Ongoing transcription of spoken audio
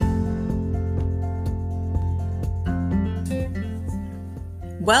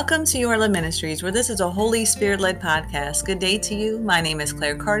Welcome to Your Love Ministries, where this is a Holy Spirit-led podcast. Good day to you. My name is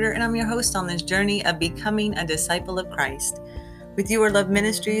Claire Carter, and I'm your host on this journey of becoming a disciple of Christ. With Your Love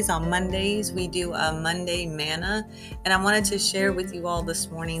Ministries on Mondays, we do a Monday Manna, and I wanted to share with you all this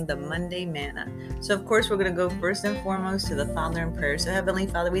morning the Monday Manna. So, of course, we're going to go first and foremost to the Father in prayer. So, Heavenly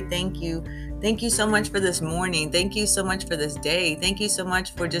Father, we thank you. Thank you so much for this morning. Thank you so much for this day. Thank you so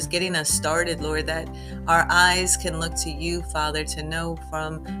much for just getting us started, Lord, that our eyes can look to you, Father, to know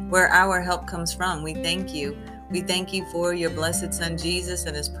from where our help comes from. We thank you. We thank you for your blessed Son, Jesus,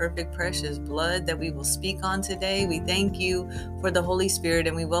 and his perfect, precious blood that we will speak on today. We thank you for the Holy Spirit,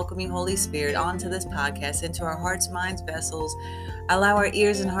 and we welcome you, Holy Spirit, onto this podcast, into our hearts, minds, vessels. Allow our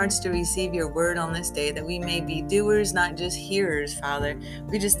ears and hearts to receive your word on this day, that we may be doers, not just hearers, Father.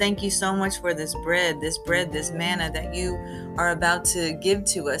 We just thank you so much for this bread, this manna that you are about to give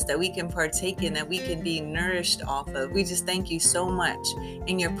to us, that we can partake in, that we can be nourished off of. We just thank you so much.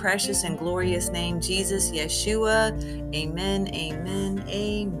 In your precious and glorious name, Jesus, Yeshua, amen, amen,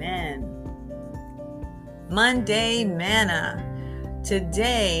 amen. Monday Manna.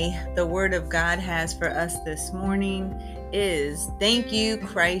 Today, the word of God has for us this morning is, thank you,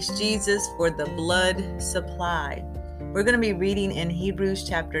 Christ Jesus, for the blood supply. We're going to be reading in Hebrews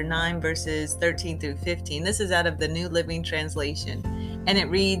chapter 9, verses 13 through 15. This is out of the New Living Translation, and it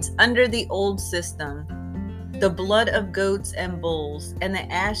reads, under the old system, the blood of goats and bulls and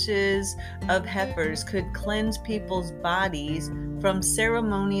the ashes of heifers could cleanse people's bodies from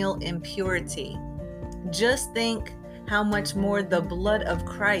ceremonial impurity. Just think how much more the blood of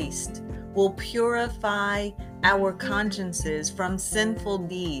Christ will purify our consciences from sinful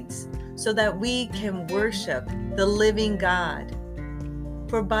deeds, so that we can worship the living God.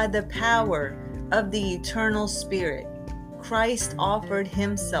 For by the power of the eternal Spirit, Christ offered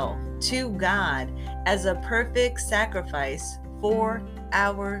himself to God as a perfect sacrifice for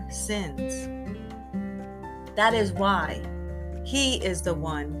our sins. That is why he is the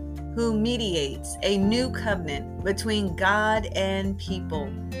one who mediates a new covenant between God and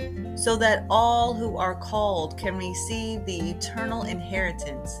people, so that all who are called can receive the eternal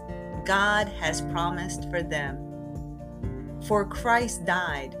inheritance God has promised for them. For Christ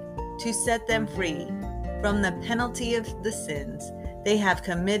died to set them free from the penalty of the sins they have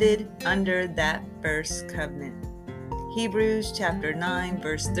committed under that first covenant. Hebrews chapter 9,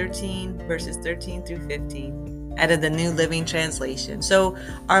 verses 13 through 15, out of the New Living Translation. So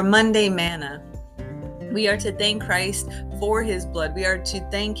our Monday Manna, we are to thank Christ for his blood. We are to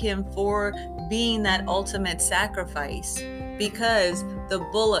thank him for being that ultimate sacrifice, because the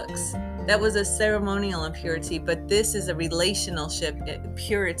bullocks, that was a ceremonial impurity, but this is a relationship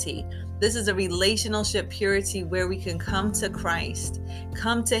purity. This is a relationship purity where we can come to Christ,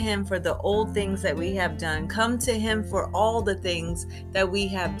 come to him for the old things that we have done, come to him for all the things that we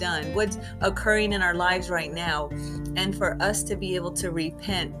have done, what's occurring in our lives right now, and for us to be able to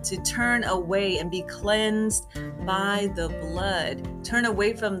repent, to turn away and be cleansed by the blood, turn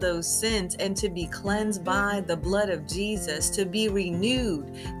away from those sins and to be cleansed by the blood of Jesus, to be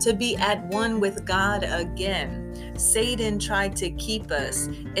renewed, to be at one with God again. Satan tried to keep us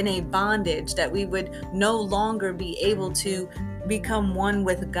in a bondage that we would no longer be able to become one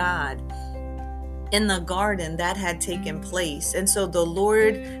with God. In the garden, that had taken place. And so the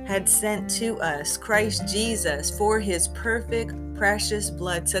Lord had sent to us Christ Jesus for his perfect, precious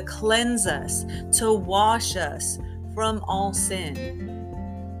blood to cleanse us, to wash us from all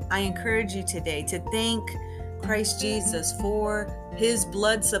sin. I encourage you today to thank Christ Jesus for his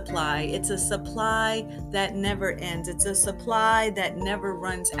blood supply. It's a supply that never ends. It's a supply that never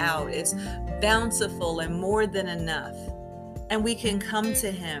runs out. It's bountiful and more than enough. And we can come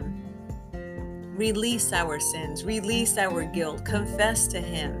to him, release our sins, release our guilt, confess to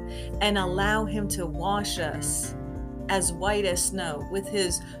him, and allow him to wash us as white as snow with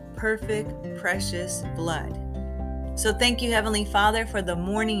his perfect, precious blood. So thank you, Heavenly Father, for the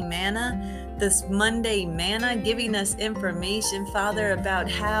morning manna, this Monday Manna, giving us information, Father, about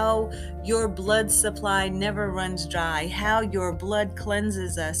how your blood supply never runs dry, how your blood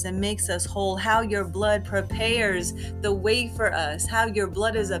cleanses us and makes us whole, how your blood prepares the way for us, how your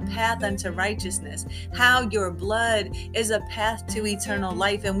blood is a path unto righteousness, how your blood is a path to eternal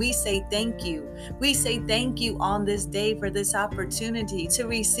life. And we say thank you. We say thank you on this day for this opportunity to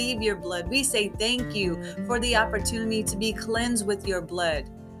receive your blood. We say thank you for the opportunity to be cleansed with your blood,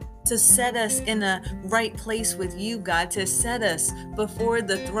 to set us in a right place with you, God, to set us before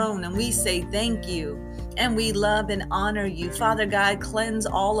the throne. And we say thank you. and we love and honor you. Father God, cleanse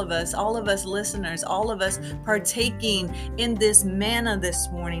all of us listeners, all of us partaking in this manna this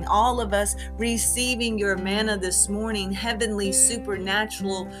morning, all of us receiving your manna this morning, heavenly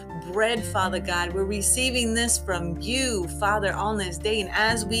supernatural bread, Father God. We're receiving this from you, Father, on this day. And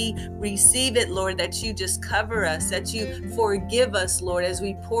as we receive it, Lord, that you just cover us, that you forgive us, Lord, as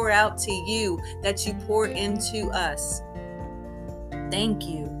we pour out to you, that you pour into us. Thank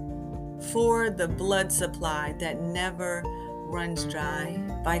you for the blood supply that never runs dry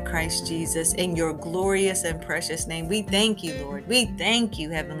by Christ Jesus. In your glorious and precious name, we thank you, Lord. We thank you,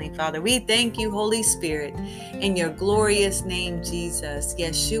 Heavenly Father. We thank you, Holy Spirit. In your glorious name, Jesus,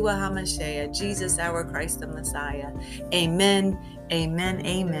 Yeshua HaMashiach, Jesus, our Christ the Messiah. Amen, amen,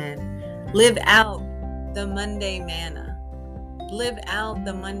 amen. Live out the Monday manna. Live out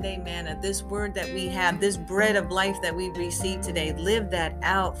the Monday manna, this word that we have, this bread of life that we've received today. Live that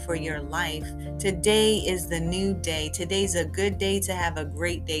out for your life. Today is the new day. Today's a good day to have a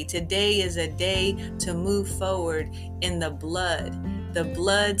great day. Today is a day to move forward in the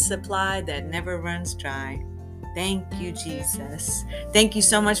blood supply that never runs dry. Thank you, Jesus. Thank you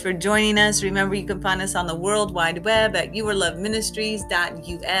so much for joining us. Remember, you can find us on the World Wide Web at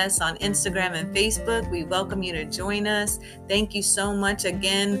yourloveministries.us on Instagram and Facebook. We welcome you to join us. Thank you so much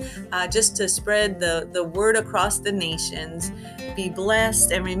again, just to spread the word across the nations. Be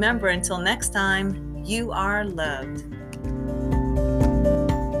blessed. And remember, until next time, you are loved.